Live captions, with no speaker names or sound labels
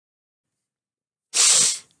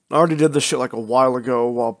I already did this shit like a while ago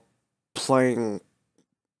while playing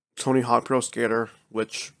Tony Hawk Pro Skater,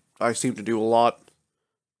 which I seem to do a lot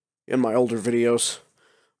in my older videos.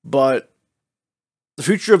 But the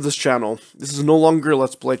future of this channel, this is no longer a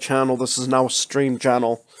Let's Play channel, this is now a stream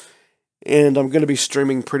channel. And I'm going to be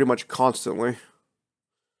streaming pretty much constantly.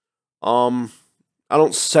 I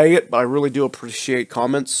don't say it, but I really do appreciate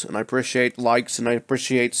comments, and I appreciate likes, and I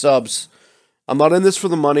appreciate subs. I'm not in this for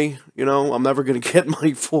the money, you know, I'm never going to get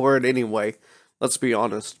money for it anyway, let's be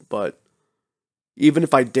honest, but even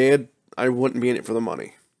if I did, I wouldn't be in it for the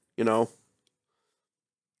money, you know,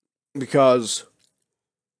 because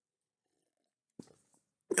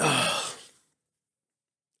I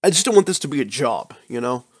just don't want this to be a job, you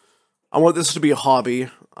know, I want this to be a hobby,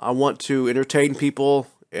 I want to entertain people,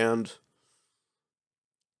 and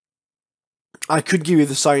I could give you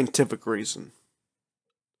the scientific reason.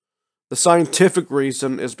 The scientific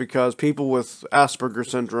reason is because people with Asperger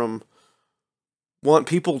syndrome want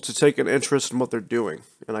people to take an interest in what they're doing.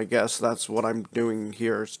 And I guess that's what I'm doing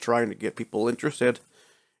here, is trying to get people interested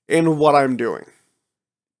in what I'm doing.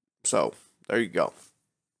 So, there you go.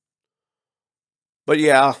 But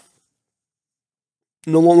yeah,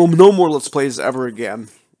 no more Let's Plays ever again,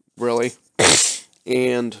 really.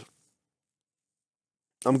 And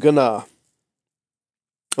I'm gonna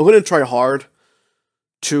try hard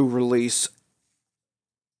to release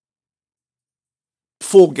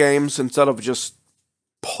full games instead of just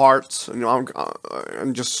parts. You know,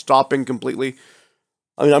 I'm just stopping completely.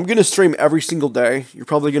 I mean, I'm gonna stream every single day. You're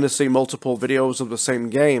probably gonna see multiple videos of the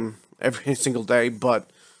same game every single day, but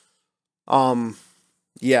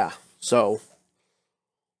yeah. So,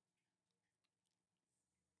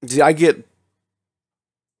 see, I get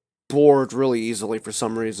bored really easily for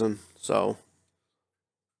some reason. So,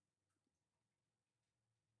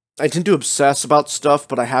 I tend to obsess about stuff,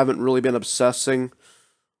 but I haven't really been obsessing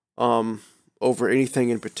over anything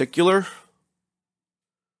in particular.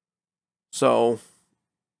 So,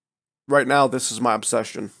 right now, this is my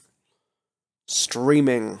obsession.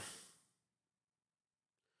 Streaming.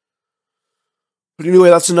 But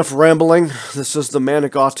anyway, that's enough rambling. This is the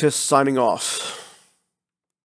Manic Autist signing off.